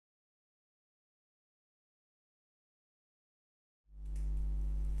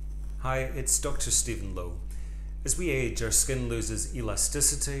Hi, it's Dr. Stephen Lowe. As we age, our skin loses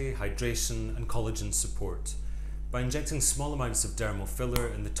elasticity, hydration, and collagen support. By injecting small amounts of dermal filler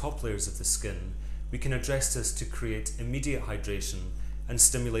in the top layers of the skin, we can address this to create immediate hydration and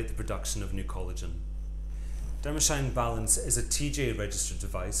stimulate the production of new collagen. Dermashine Balance is a TGA registered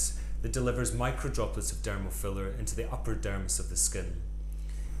device that delivers micro droplets of dermal filler into the upper dermis of the skin.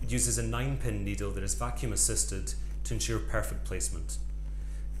 It uses a 9-pin needle that is vacuum assisted to ensure perfect placement.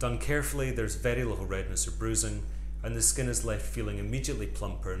 Done carefully, there's very little redness or bruising, and the skin is left feeling immediately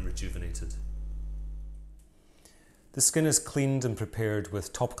plumper and rejuvenated. The skin is cleaned and prepared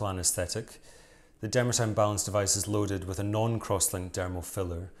with topical anaesthetic. The Dermashine Balance device is loaded with a non-cross-linked dermal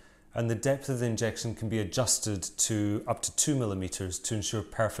filler, and the depth of the injection can be adjusted to up to 2 millimeters to ensure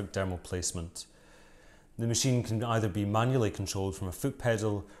perfect dermal placement. The machine can either be manually controlled from a foot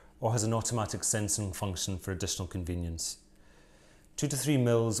pedal or has an automatic sensing function for additional convenience. 2 to 3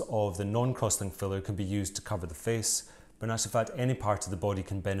 mils of the non-cross-linked filler can be used to cover the face, but in actual fact any part of the body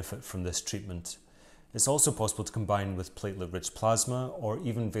can benefit from this treatment. It's also possible to combine with platelet-rich plasma or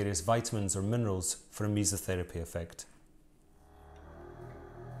even various vitamins or minerals for a mesotherapy effect.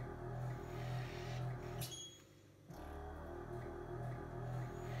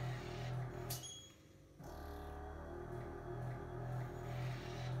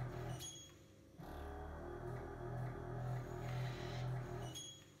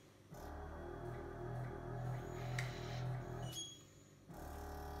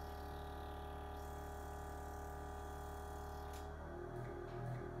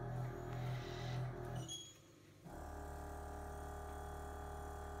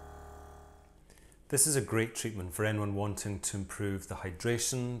 This is a great treatment for anyone wanting to improve the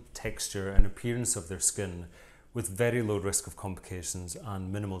hydration, texture and appearance of their skin with very low risk of complications and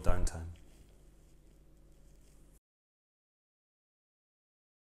minimal downtime.